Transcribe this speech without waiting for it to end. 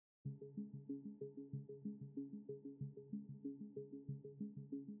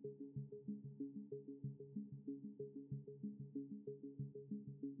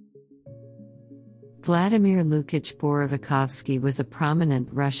Vladimir Borovikovsky was a prominent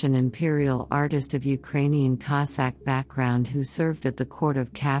Russian imperial artist of Ukrainian Cossack background who served at the court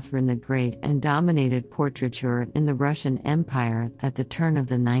of Catherine the Great and dominated portraiture in the Russian Empire at the turn of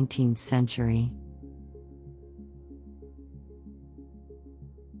the 19th century.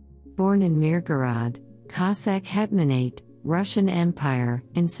 Born in Mirgorod, Cossack Hetmanate, Russian Empire,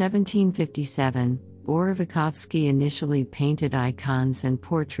 in 1757, Borovikovsky initially painted icons and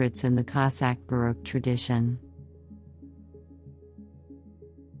portraits in the Cossack Baroque tradition.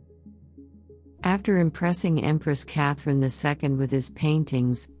 After impressing Empress Catherine II with his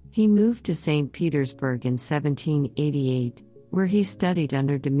paintings, he moved to St. Petersburg in 1788, where he studied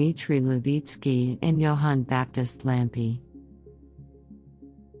under Dmitry Levitsky and Johann Baptist Lampe.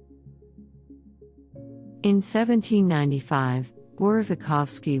 In 1795,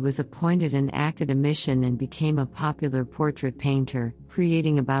 Borovikovsky was appointed an academician and became a popular portrait painter,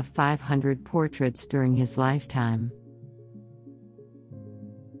 creating about 500 portraits during his lifetime.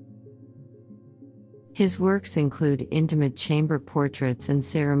 His works include intimate chamber portraits and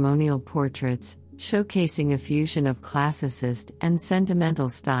ceremonial portraits, showcasing a fusion of classicist and sentimental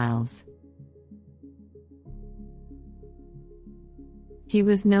styles. He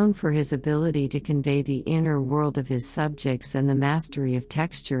was known for his ability to convey the inner world of his subjects and the mastery of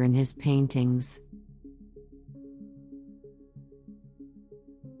texture in his paintings.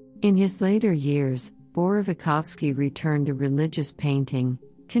 In his later years, Borovikovsky returned to religious painting,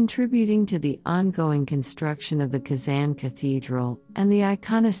 contributing to the ongoing construction of the Kazan Cathedral and the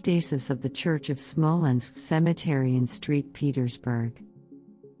iconostasis of the Church of Smolensk Cemetery in St. Petersburg.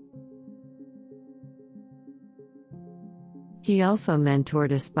 He also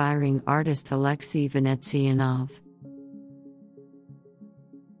mentored aspiring artist Alexei Venetzianov.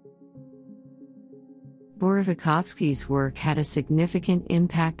 Borovikovsky's work had a significant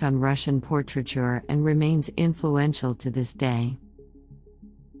impact on Russian portraiture and remains influential to this day.